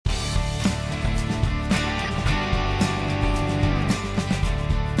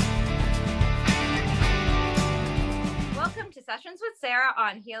Sessions with Sarah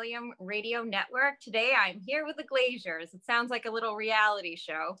on Helium Radio Network. Today I'm here with the Glaziers. It sounds like a little reality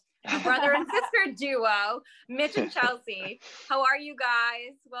show. A brother and sister duo, Mitch and Chelsea. How are you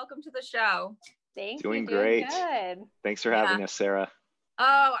guys? Welcome to the show. Doing great. Good. Thanks for having us, Sarah.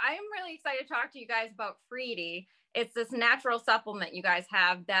 Oh, I'm really excited to talk to you guys about Freedy. It's this natural supplement you guys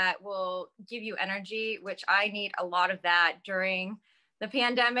have that will give you energy, which I need a lot of that during the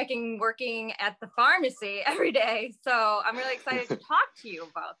pandemic and working at the pharmacy every day. So I'm really excited to talk to you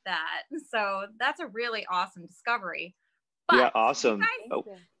about that. So that's a really awesome discovery. But yeah, awesome.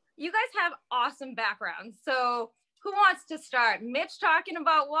 You guys have awesome backgrounds. So who wants to start? Mitch talking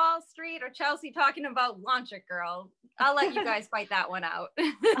about Wall Street or Chelsea talking about Launch It Girl? I'll let you guys fight that one out.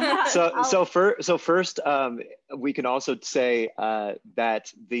 So first, we can also say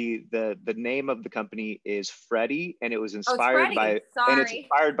that the name of the company is Freddie, and it was inspired by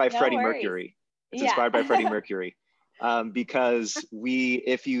Freddie Mercury. It's inspired by Freddie Mercury, because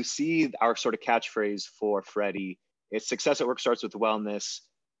if you see our sort of catchphrase for Freddie, it's success at work starts with wellness.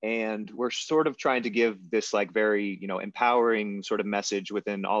 And we're sort of trying to give this like very, empowering sort of message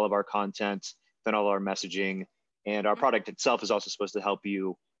within all of our content, within all our messaging. And our product itself is also supposed to help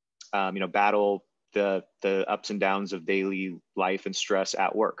you, battle the ups and downs of daily life and stress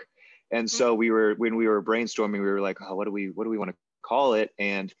at work. And so when we were brainstorming, we were like, oh, what do we want to call it?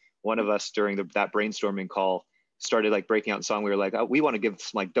 And one of us during that brainstorming call started like breaking out in song. We were like, oh, we want to give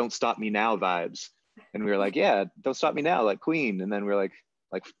some like "Don't Stop Me Now" vibes. And we were like, yeah, "Don't Stop Me Now" like Queen. And then we we're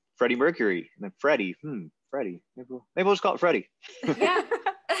like Freddie Mercury, and then Freddie. Freddie. Maybe we'll just call it Freddie. Yeah.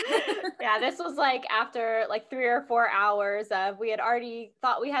 Yeah, this was like after like 3 or 4 hours of we had already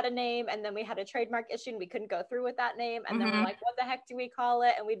thought we had a name, and then we had a trademark issue and we couldn't go through with that name. And then we're like, what the heck do we call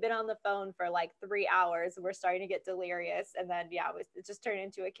it? And we'd been on the phone for like 3 hours. We're starting to get delirious. And then, it just turned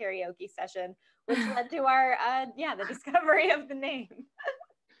into a karaoke session, which led to our, the discovery of the name.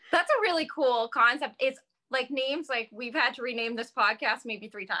 That's a really cool concept. It's like names, like we've had to rename this podcast maybe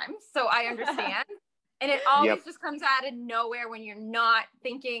 3 times. So I understand. And it always just comes out of nowhere when you're not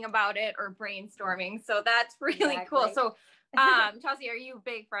thinking about it or brainstorming. So that's really cool. So Chelsea, are you a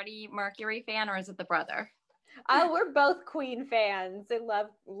big Freddie Mercury fan, or is it the brother? We're both Queen fans. I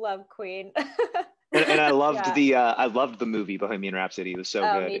love Queen. and I loved I loved the movie Bohemian Rhapsody. It was so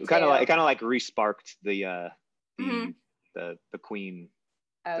good. It kind of like re-sparked the Queen.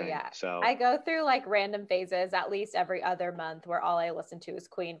 Oh thing. yeah. So I go through like random phases at least every other month where all I listen to is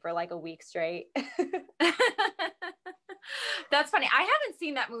Queen for like a week straight. That's funny. I haven't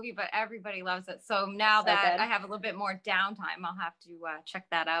seen that movie, but everybody loves it. So now that I have a little bit more downtime, I'll have to check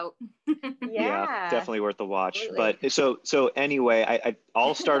that out. Yeah, definitely worth the watch. Absolutely. But so anyway,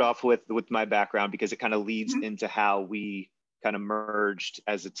 I'll start off with my background, because it kind of leads into how we kind of merged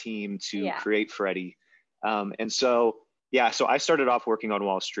as a team to create Freddie. So I started off working on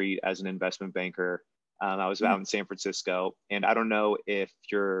Wall Street as an investment banker. I was out in San Francisco, and I don't know if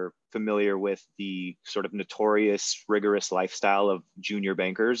you're familiar with the sort of notorious, rigorous lifestyle of junior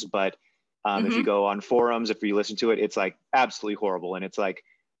bankers, but if you go on forums, if you listen to it, it's like absolutely horrible. And it's like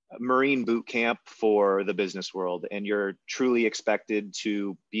Marine boot camp for the business world. And you're truly expected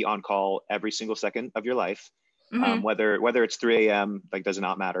to be on call every single second of your life, whether it's 3 a.m., like does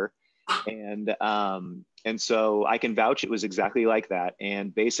not matter. And so I can vouch it was exactly like that.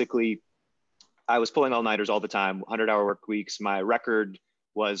 And basically, I was pulling all-nighters all the time, 100-hour work weeks. My record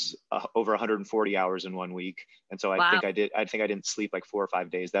was over 140 hours in 1 week. And so I think I didn't sleep like 4 or 5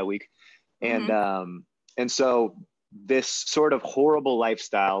 days that week. And so this sort of horrible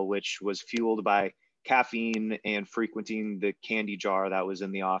lifestyle, which was fueled by caffeine and frequenting the candy jar that was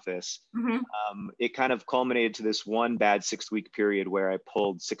in the office, it kind of culminated to this one bad 6-week period where I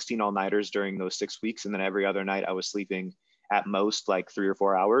pulled 16 all-nighters during those 6 weeks. And then every other night I was sleeping at most like 3 or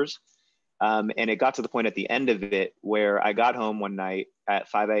 4 hours. And it got to the point at the end of it where I got home one night at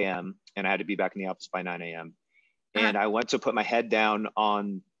 5 a.m. and I had to be back in the office by 9 a.m. And I went to put my head down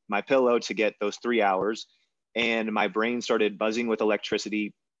on my pillow to get those 3 hours, and my brain started buzzing with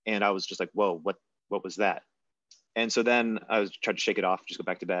electricity. And I was just like, whoa, what was that? And so then I was trying to shake it off, just go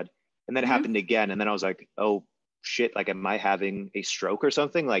back to bed. And then it happened again. And then I was like, oh shit, like, am I having a stroke or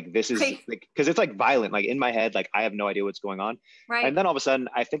something? Like, this is like, cause it's like violent, like in my head, like I have no idea what's going on. Right. And then all of a sudden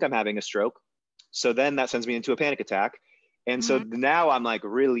I think I'm having a stroke. So then that sends me into a panic attack. And so now I'm like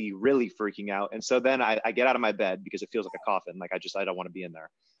really, really freaking out. And so then I get out of my bed because it feels like a coffin. Like I don't want to be in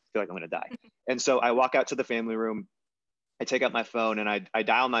there. I feel like I'm going to die. And so I walk out to the family room. I take out my phone and I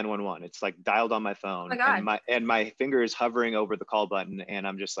dial 911. It's like dialed on my phone, and my finger is hovering over the call button. And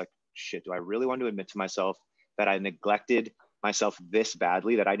I'm just like, shit, do I really want to admit to myself that I neglected myself this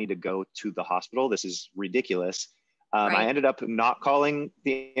badly that I need to go to the hospital? This is ridiculous. I ended up not calling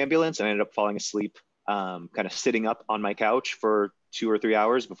the ambulance, and I ended up falling asleep, kind of sitting up on my couch for 2 or 3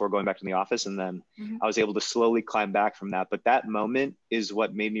 hours before going back to the office. And then I was able to slowly climb back from that. But that moment is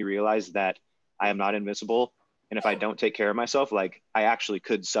what made me realize that I am not invincible. And if I don't take care of myself, like I actually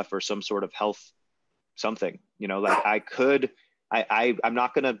could suffer some sort of health, something, you know, like I could, I'm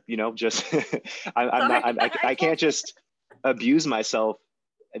not going to, you know, just, I can't just abuse myself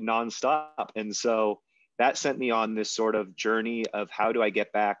nonstop. And so that sent me on this sort of journey of how do I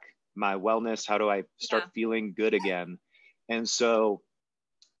get back my wellness? How do I start feeling good again? And so,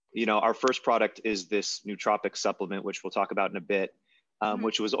 you know, our first product is this nootropic supplement, which we'll talk about in a bit,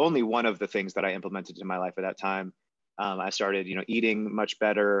 which was only one of the things that I implemented in my life at that time. I started, you know, eating much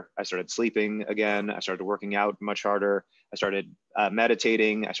better. I started sleeping again. I started working out much harder. I started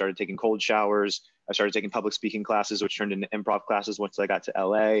meditating. I started taking cold showers. I started taking public speaking classes, which turned into improv classes once I got to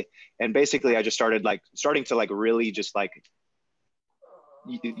LA. And basically I just started starting to really just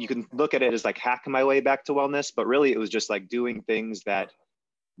you can look at it as like hack my way back to wellness, but really it was just like doing things that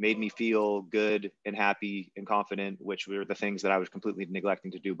made me feel good and happy and confident, which were the things that I was completely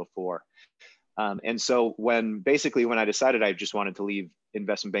neglecting to do before. And so when I decided I just wanted to leave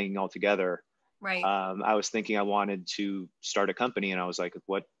investment banking altogether, I was thinking I wanted to start a company, and I was like,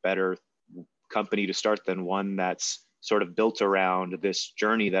 what better company to start than one that's sort of built around this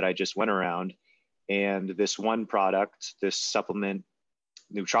journey that I just went around. And this one product, this supplement,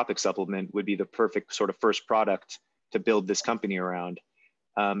 nootropic supplement, would be the perfect sort of first product to build this company around.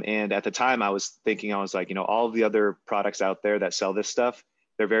 And at the time I was thinking, I was like, you know, all of the other products out there that sell this stuff,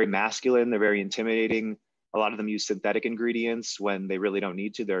 they're very masculine, they're very intimidating. A lot of them use synthetic ingredients when they really don't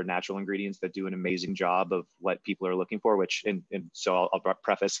need to. They're natural ingredients that do an amazing job of what people are looking for, which, and so I'll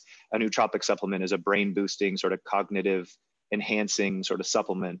preface, a nootropic supplement is a brain boosting, sort of cognitive enhancing sort of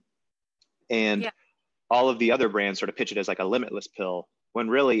supplement. And all of the other brands sort of pitch it as like a limitless pill, when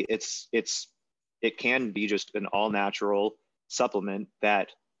really it can be just an all natural supplement that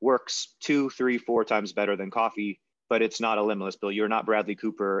works 2, 3, 4 times better than coffee, but it's not a limitless pill. You're not Bradley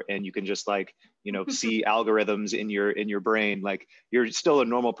Cooper, and you can just like, you know, see algorithms in your brain. Like you're still a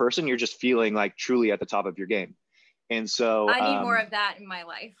normal person. You're just feeling like truly at the top of your game. And so I need more of that in my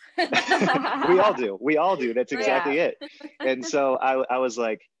life. we all do. That's exactly it. And so I was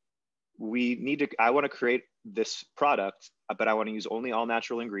like, I want to create this product, but I want to use only all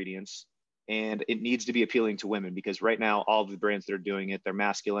natural ingredients, and it needs to be appealing to women, because right now all of the brands that are doing it, they're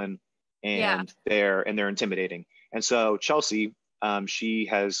masculine and they're intimidating. And so Chelsea, she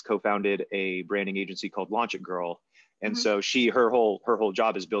has co-founded a branding agency called Launch It Girl. And so her whole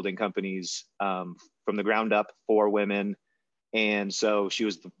job is building companies from the ground up for women. And so she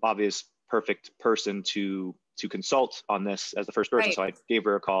was the obvious perfect person to consult on this as the first person. So I gave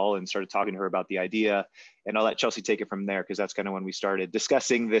her a call and started talking to her about the idea, and I'll let Chelsea take it from there, because that's kind of when we started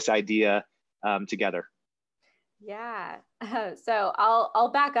discussing this idea together. Yeah. So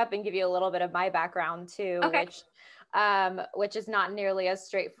I'll back up and give you a little bit of my background too, which is not nearly as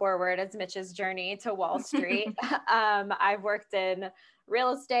straightforward as Mitch's journey to Wall Street. I've worked in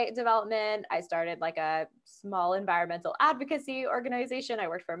real estate development. I started like a small environmental advocacy organization. I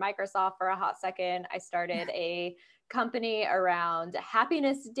worked for Microsoft for a hot second. I started a company around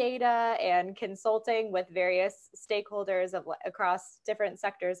happiness data and consulting with various stakeholders across different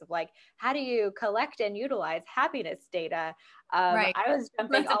sectors of like, how do you collect and utilize happiness data? I was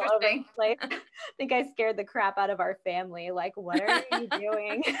jumping all over the place. I think I scared the crap out of our family. Like, what are you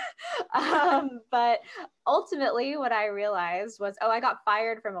doing? But ultimately what I realized was, I got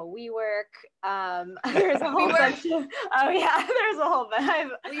fired from a WeWork. There's a whole bunch of, there's a whole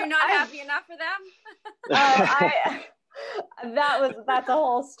bunch. Well, you're not happy enough for them? That's a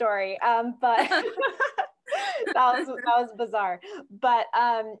whole story. But that was bizarre. But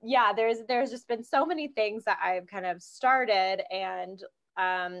there's just been so many things that I've kind of started, and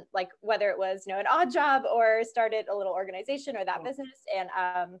like whether it was, you know, an odd job or started a little organization or that business, and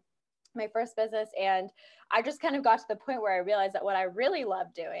my first business. And I just kind of got to the point where I realized that what I really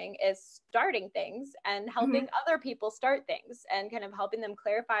love doing is starting things and helping other people start things, and kind of helping them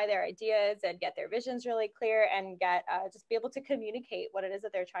clarify their ideas and get their visions really clear, and get just be able to communicate what it is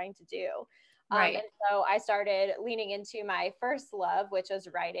that they're trying to do. And so I started leaning into my first love, which was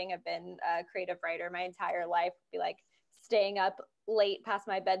writing. I've been a creative writer my entire life, be like staying up late past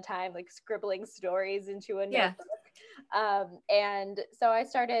my bedtime, like scribbling stories into a notebook. And so I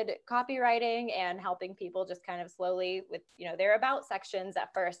started copywriting and helping people just kind of slowly with, their about sections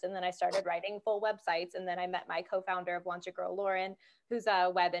at first. And then I started writing full websites. And then I met my co-founder of Launch a Girl, Lauren, who's a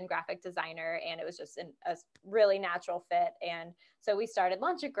web and graphic designer. And it was just a really natural fit. And so we started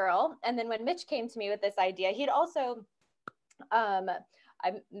Launch a Girl. And then when Mitch came to me with this idea, he'd also,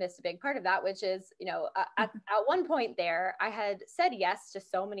 I missed a big part of that, which is, at one point there, I had said yes to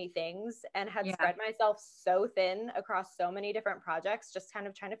so many things and had spread myself so thin across so many different projects, just kind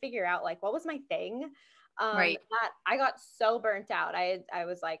of trying to figure out like, what was my thing? That I got so burnt out. I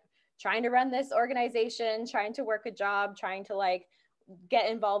was like trying to run this organization, trying to work a job, trying to like get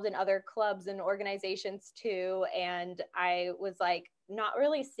involved in other clubs and organizations too. And I was like, not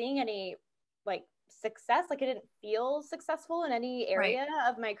really seeing any like success. Like I didn't feel successful in any area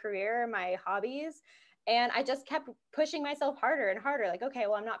of my career, my hobbies. And I just kept pushing myself harder and harder. Like, okay,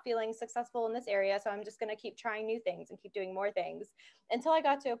 well, I'm not feeling successful in this area. So I'm just going to keep trying new things and keep doing more things until I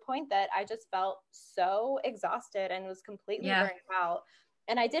got to a point that I just felt so exhausted and was completely burnt out.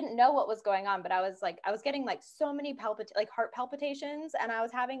 And I didn't know what was going on, but I was getting like so many heart palpitations, and I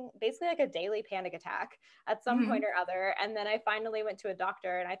was having basically like a daily panic attack at some point or other. And then I finally went to a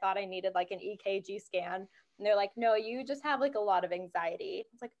doctor and I thought I needed like an EKG scan. And they're like, no, you just have like a lot of anxiety.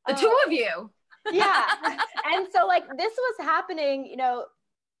 It's like, the two of you. Yeah. And so like this was happening,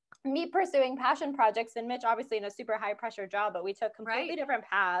 me pursuing passion projects and Mitch obviously in a super high pressure job, but we took completely different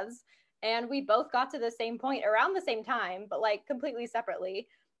paths. And we both got to the same point around the same time, but like completely separately.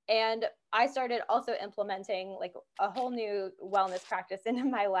 And I started also implementing like a whole new wellness practice into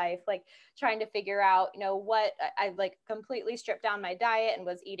my life, like trying to figure out, what I like completely stripped down my diet and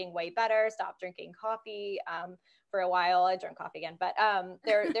was eating way better, stopped drinking coffee. For a while, I drank coffee again, but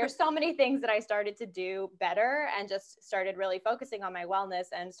there's so many things that I started to do better and just started really focusing on my wellness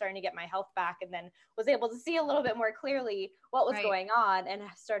and starting to get my health back, and then was able to see a little bit more clearly what was going on and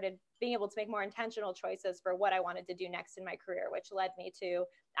started being able to make more intentional choices for what I wanted to do next in my career, which led me to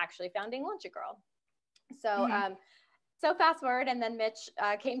actually founding Launch a Girl. So So fast forward, and then Mitch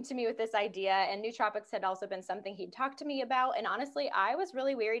came to me with this idea, and nootropics had also been something he'd talked to me about. And honestly, I was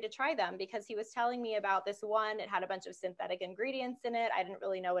really weary to try them because he was telling me about this one. It had a bunch of synthetic ingredients in it. I didn't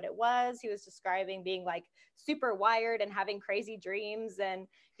really know what it was. He was describing being like super wired and having crazy dreams. And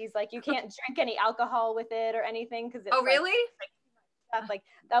he's like, you can't drink any alcohol with it or anything because it's really? Stuff. Like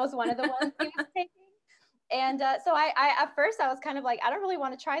that was one of the ones he was taking. And so I at first I was kind of like, I don't really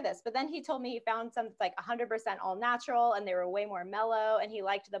want to try this. But then he told me he found some like 100% all natural and they were way more mellow and he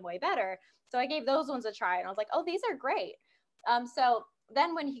liked them way better. So I gave those ones a try and I was like, oh, these are great. So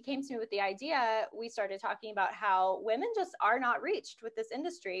then when he came to me with the idea, we started talking about how women just are not reached with this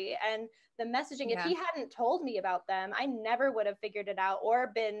industry and the messaging. If he hadn't told me about them, I never would have figured it out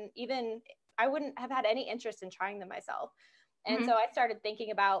or I wouldn't have had any interest in trying them myself. And so I started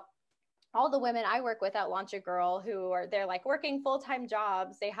thinking about all the women I work with at Launch a Girl they're like working full-time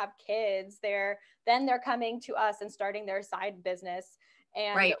jobs, they have kids, they're coming to us and starting their side business.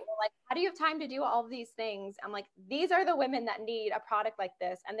 And we're like, how do you have time to do all of these things? I'm like, these are the women that need a product like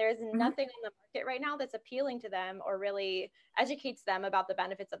this. And there's nothing on the market right now that's appealing to them or really educates them about the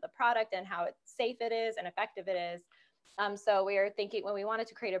benefits of the product and how safe it is and effective it is. So we were thinking when we wanted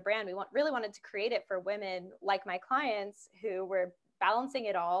to create a brand, really wanted to create it for women like my clients who were balancing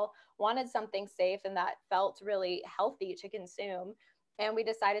it all, wanted something safe and that felt really healthy to consume. And we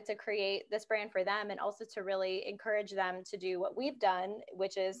decided to create this brand for them and also to really encourage them to do what we've done,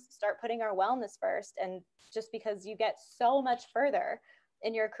 which is start putting our wellness first. And just because you get so much further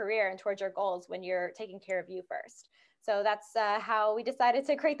in your career and towards your goals when you're taking care of you first. So that's how we decided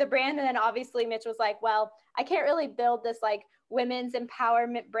to create the brand. And then obviously Mitch was like, well, I can't really build this like women's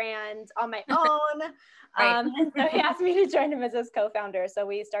empowerment brand on my own. And so he asked me to join him as his co-founder. So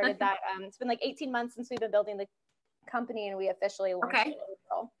we started that. It's been like 18 months since we've been building the company and we officially launched it in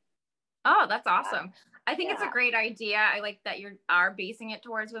April. Oh, that's awesome. I think it's a great idea. I like that you are basing it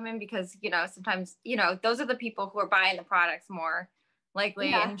towards women because, sometimes, those are the people who are buying the products more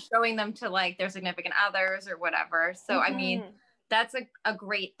likely and showing them to like their significant others or whatever. So, I mean, that's a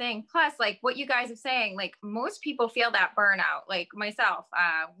great thing. Plus, like what you guys are saying, like most people feel that burnout, like myself,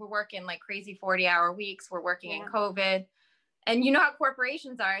 we're working like crazy 40-hour weeks. We're working in COVID and you know how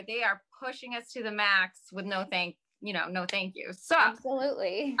corporations are, they are pushing us to the max with no thank you. So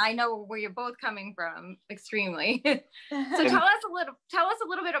absolutely. I know where you're both coming from extremely. So tell us a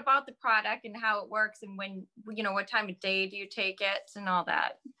little bit about the product and how it works and when, what time of day do you take it and all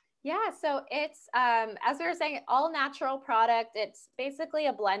that? Yeah, so it's, as we were saying, all natural product. It's basically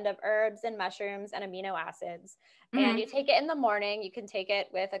a blend of herbs and mushrooms and amino acids. And you take it in the morning. You can take it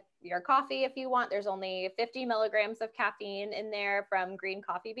with your coffee if you want. There's only 50 milligrams of caffeine in there from green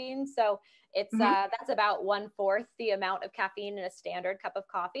coffee beans. So it's that's about 1/4 the amount of caffeine in a standard cup of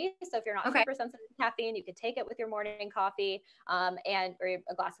coffee. So if you're not super sensitive to caffeine, you could take it with your morning coffee and or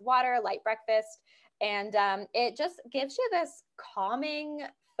a glass of water, light breakfast. And it just gives you this calming,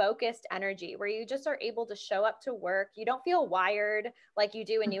 focused energy where you just are able to show up to work. You don't feel wired like you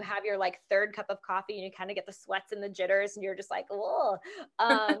do when you have your like third cup of coffee and you kind of get the sweats and the jitters and you're just like, oh,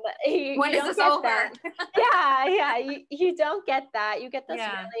 when is this over? You don't get that. You get this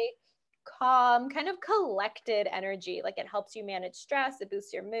really calm, kind of collected energy. Like it helps you manage stress, it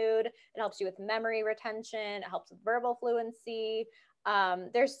boosts your mood, it helps you with memory retention, it helps with verbal fluency.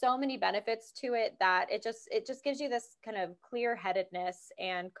 There's so many benefits to it that it just gives you this kind of clear-headedness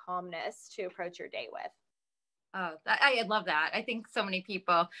and calmness to approach your day with. Oh, I love that. I think so many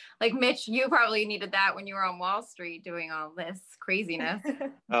people, like Mitch, you probably needed that when you were on Wall Street doing all this craziness.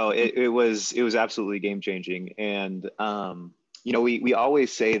 Oh, it was absolutely game changing. And we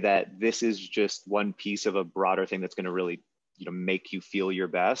always say that this is just one piece of a broader thing that's going to really make you feel your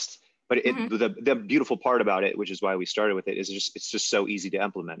best. But the beautiful part about it, which is why we started with it, is it's just so easy to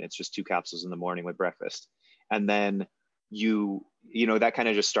implement. It's just 2 capsules in the morning with breakfast. And then that kind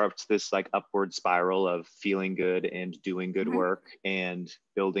of just starts this like upward spiral of feeling good and doing good work and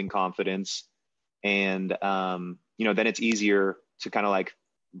building confidence. And, then it's easier to kind of like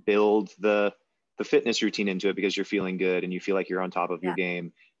build the fitness routine into it because you're feeling good and you feel like you're on top of your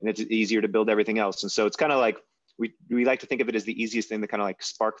game, and it's easier to build everything else. And so it's kind of like, we like to think of it as the easiest thing to kind of like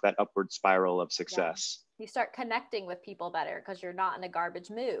spark that upward spiral of success. You start connecting with people better because you're not in a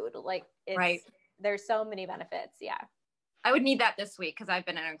garbage mood. Like there's so many benefits. Yeah. I would need that this week because I've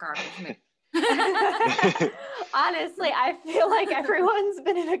been in a garbage mood. Honestly, I feel like everyone's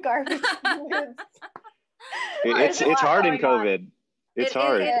been in a garbage mood. It's hard in COVID. It's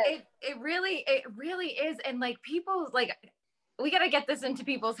hard. It really is. And like people like, we got to get this into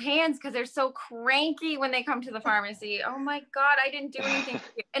people's hands because they're so cranky when they come to the pharmacy. Oh my God, I didn't do anything.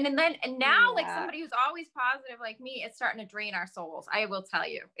 And now like somebody who's always positive like me, it's starting to drain our souls. I will tell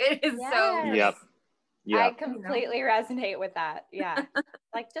you, it is so. Yep. I completely resonate with that. Yeah.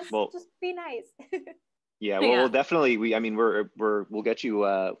 Like just be nice. Well, definitely. We'll get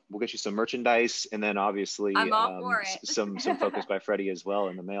you some merchandise, and then obviously I'm all for it. some Focus by Freddie as well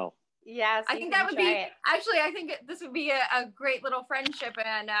in the mail. Yes, I think that would be actually. I think this would be a great little friendship,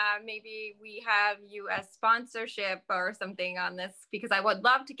 and maybe we have you as sponsorship or something on this because I would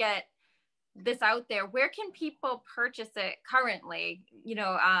love to get this out there. Where can people purchase it currently?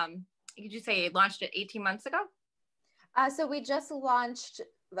 Did you say it launched it 18 months ago? So we just launched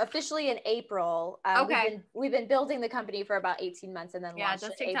officially in April. We've been building the company for about 18 months and then launched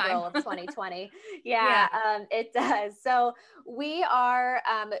in April of 2020. It does. So we are,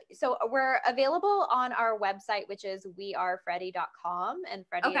 we're available on our website, which is wearefredi.com, and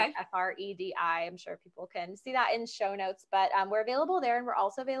Fredi is Fredi. I'm sure people can see that in show notes, but we're available there, and we're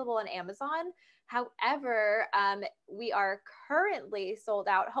also available on Amazon. However, we are currently sold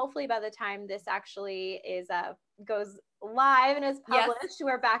out. Hopefully by the time this actually goes live and is published,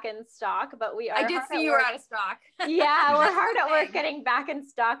 we're back in stock, but we are. I did see you were out of stock. Yeah, we're hard at work getting back in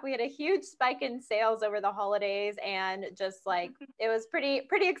stock. We had a huge spike in sales over the holidays, and just like, it was pretty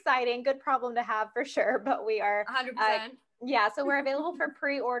exciting. Good problem to have for sure, but we are 100%. So we're available for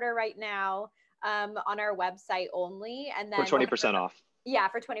pre-order right now on our website only. And then for 20% off. Yeah,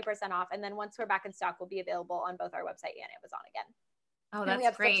 for 20% off. And then once we're back in stock, we'll be available on both our website and Amazon again. Oh, that's we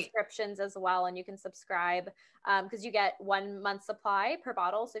have great. Subscriptions as well, and you can subscribe because you get 1 month supply per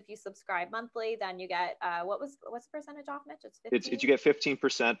bottle. So if you subscribe monthly, then you get what's the percentage off, Mitch? It's 15? You get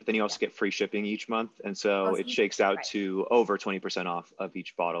 15%, but then you also get free shipping each month, and so it shakes out to over 20% off of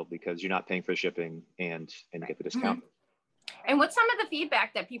each bottle because you're not paying for shipping and get the discount. Mm-hmm. And what's some of the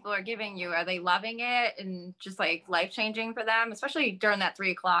feedback that people are giving you? Are they loving it and just like life-changing for them, especially during that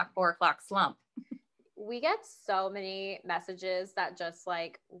 3 o'clock, 4 o'clock slump? We get so many messages that just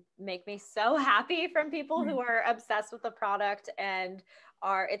like make me so happy from people who are obsessed with the product and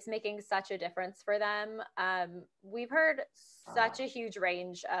it's making such a difference for them. We've heard such a huge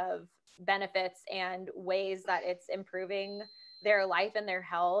range of benefits and ways that it's improving their life and their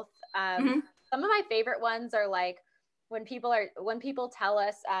health. Some of my favorite ones are like when people tell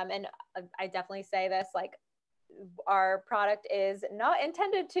us, and I definitely say this, like, our product is not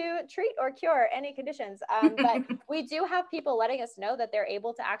intended to treat or cure any conditions. But we do have people letting us know that they're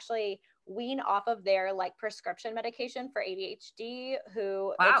able to actually wean off of their like prescription medication for ADHD,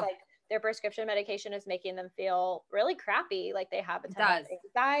 it's like their prescription medication is making them feel really crappy. Like they have a ton of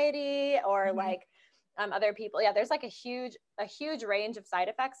anxiety or like other people. Yeah, there's like a huge range of side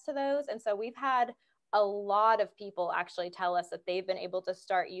effects to those. And so we've had a lot of people actually tell us that they've been able to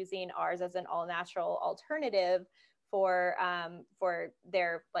start using ours as an all natural alternative for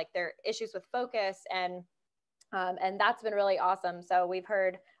their issues with focus, and that's been really awesome. So we've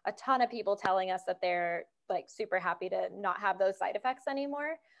heard a ton of people telling us that they're like super happy to not have those side effects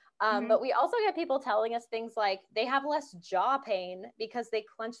anymore. But we also get people telling us things like they have less jaw pain because they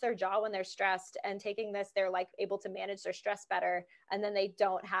clench their jaw when they're stressed, and taking this, they're like able to manage their stress better. And then they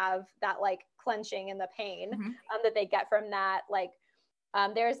don't have that like clenching and the pain that they get from that. Like,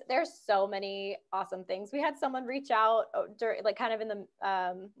 there's so many awesome things. We had someone reach out during, like, kind of in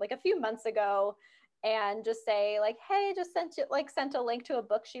the, like a few months ago, and just say like, hey, just sent a link to a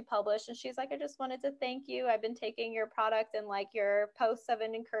book she published. And she's like, I just wanted to thank you. I've been taking your product, and like your posts have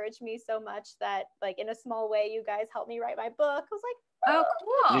encouraged me so much that like in a small way, you guys helped me write my book. I was like, oh,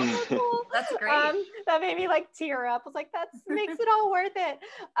 cool. so cool. That's great. That made me like tear up. I was like, that makes it all worth it.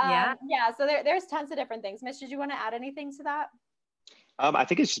 Yeah. So there's tons of different things. Mitch, did you want to add anything to that? I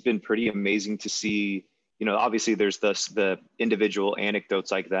think it's just been pretty amazing to see, obviously there's the individual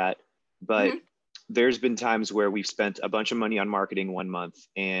anecdotes like that, but there's been times where we've spent a bunch of money on marketing one month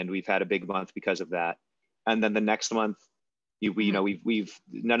and we've had a big month because of that. And then the next month, we've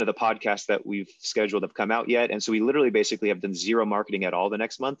none of the podcasts that we've scheduled have come out yet. And so we literally basically have done zero marketing at all the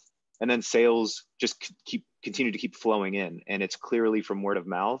next month. And then sales just continue to keep flowing in. And it's clearly from word of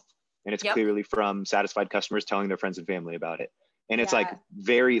mouth. And it's clearly from satisfied customers telling their friends and family about it. And it's like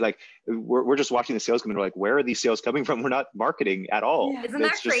very like, we're just watching the sales come in. We're like, where are these sales coming from? We're not marketing at all. Yeah. Isn't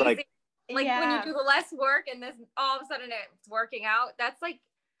that crazy? Just like when you do the less work and this all of a sudden it's working out. That's like,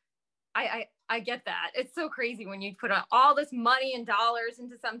 I get that. It's so crazy when you put all this money and dollars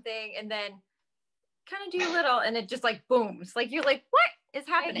into something and then kind of do a little and it just like booms. Like you're like, what is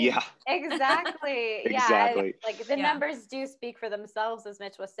happening? Yeah, exactly. Exactly. Like the numbers do speak for themselves, as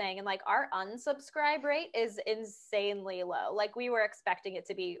Mitch was saying. And like our unsubscribe rate is insanely low. Like we were expecting it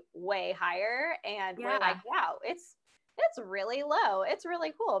to be way higher, and we're like, wow, it's really low. It's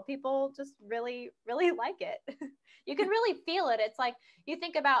really cool. People just really, really like it. You can really feel it. It's like you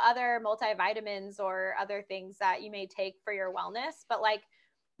think about other multivitamins or other things that you may take for your wellness, but like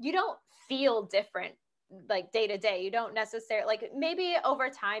you don't feel different like day to day. You don't necessarily, like maybe over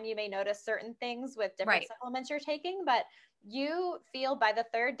time you may notice certain things with different supplements you're taking, but you feel by the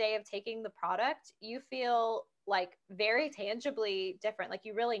third day of taking the product, you feel like very tangibly different. Like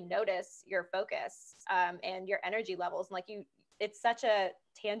you really notice your focus and your energy levels. And like it's such a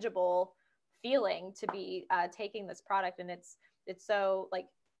tangible feeling to be taking this product. And it's so like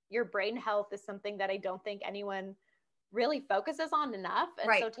your brain health is something that I don't think anyone really focuses on enough.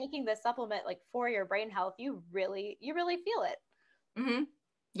 And so taking this supplement like for your brain health, you really feel it.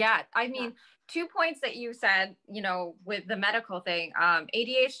 Yeah. I mean, 2 points that you said, with the medical thing,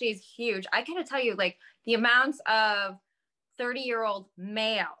 ADHD is huge. I gotta tell you, like the amounts of 30-year-old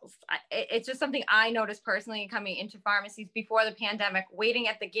males, it's just something I noticed personally coming into pharmacies before the pandemic, waiting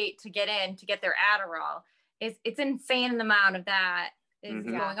at the gate to get in to get their Adderall. It's insane the amount of that is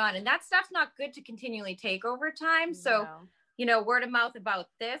going on. And that stuff's not good to continually take over time. So, word of mouth about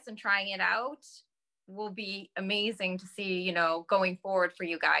this and trying it out will be amazing to see, going forward for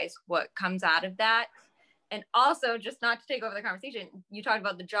you guys, what comes out of that. And also, just not to take over the conversation, you talked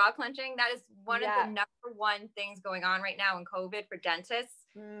about the jaw clenching. That is one of the number one things going on right now in COVID for dentists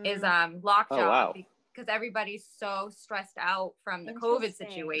is lockjaw, because everybody's so stressed out from the COVID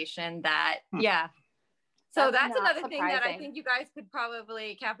situation that, So that's another thing that I think you guys could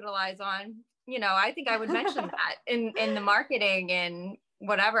probably capitalize on. I think I would mention that in the marketing and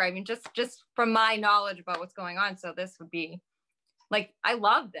whatever. I mean, just from my knowledge about what's going on. So this would be like, I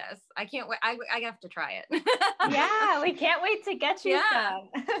love this. I can't wait. I have to try it. Yeah, we can't wait to get you some.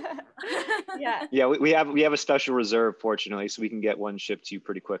 Yeah, we have a special reserve, fortunately, so we can get one shipped to you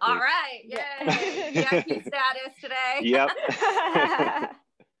pretty quickly. All right. Yay. VIP status today. Yep.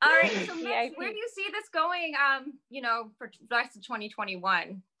 All right, so Mitch, where do you see this going, for the rest of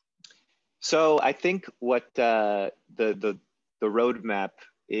 2021? So I think what the roadmap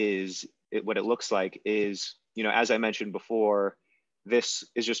is, what it looks like is, as I mentioned before, this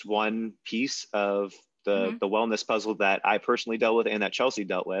is just one piece of the wellness puzzle that I personally dealt with and that Chelsea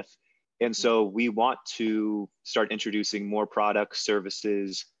dealt with. And so we want to start introducing more products,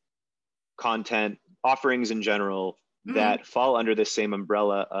 services, content, offerings in general that fall under the same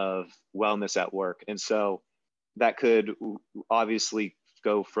umbrella of wellness at work. And so that could obviously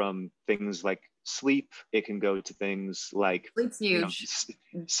go from things like sleep. It can go to things like sleep's huge.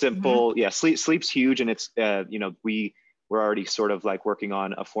 Simple. Sleep's huge. And it's, we're already sort of like working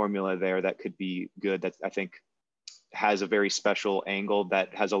on a formula there that could be good, that I think has a very special angle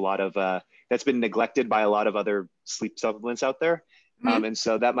that has a lot of, that's been neglected by a lot of other sleep supplements out there. Mm-hmm. And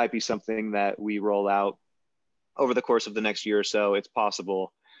so that might be something that we roll out over the course of the next year or so. It's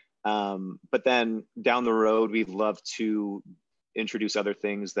possible. But then down the road, we'd love to introduce other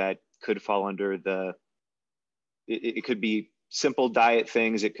things that could fall under it could be simple diet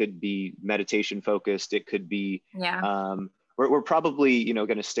things. It could be meditation focused. It could be, we're probably, you know,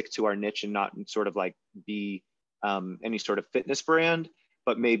 going to stick to our niche and not sort of like be any sort of fitness brand,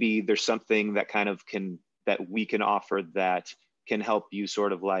 but maybe there's something that kind of that we can offer that can help you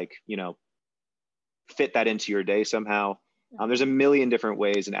sort of like, you know, fit that into your day somehow. There's a million different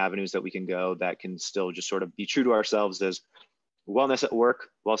ways and avenues that we can go that can still just sort of be true to ourselves as wellness at work,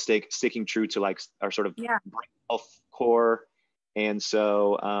 while sticking true to like our sort of brain health core. And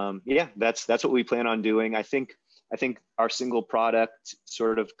so, that's what we plan on doing. I think our single product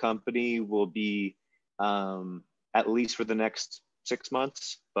sort of company will be at least for the next 6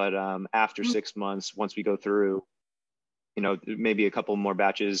 months, but after 6 months, once we go through, you know, maybe a couple more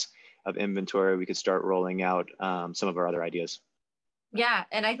batches of inventory, we could start rolling out some of our other ideas. Yeah.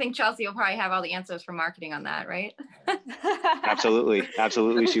 And I think Chelsea will probably have all the answers for marketing on that, right? Absolutely.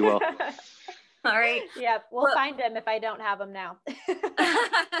 Absolutely. She will. All right. Yeah. We'll find him if I don't have him now.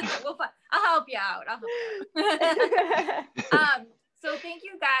 I'll help you out. So thank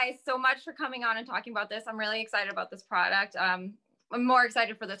you guys so much for coming on and talking about this. I'm really excited about this product. I'm more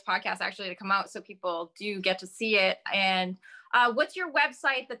excited for this podcast actually to come out so people do get to see it. And what's your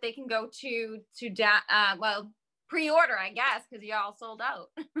website that they can go to pre-order, I guess, because you all sold out.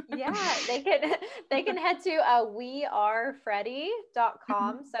 Yeah, they can head to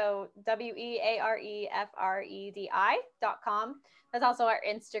wearefreddy.com. So wearefredi.com. That's also our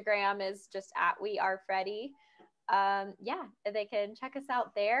Instagram is just at wearefreddy. They can check us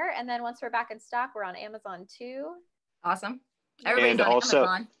out there. And then once we're back in stock, we're on Amazon too. Awesome. Everybody's on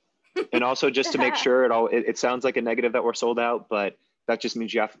Amazon. And also just to make sure it sounds like a negative that we're sold out, but that just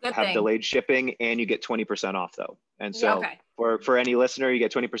means you have to have delayed shipping, and you get 20% off though. And so for any listener, you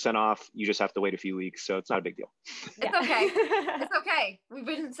get 20% off. You just have to wait a few weeks. So it's not a big deal. It's okay. It's okay. We've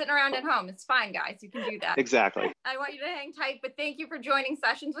been sitting around at home. It's fine, guys. You can do that. Exactly. I want you to hang tight, but thank you for joining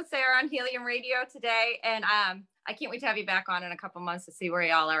Sessions with Sarah on Helium Radio today. And I can't wait to have you back on in a couple months to see where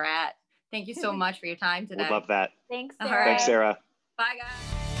y'all are at. Thank you so much for your time today. We'd love that. Thanks, Sarah. All right. Thanks, Sarah. Bye, guys.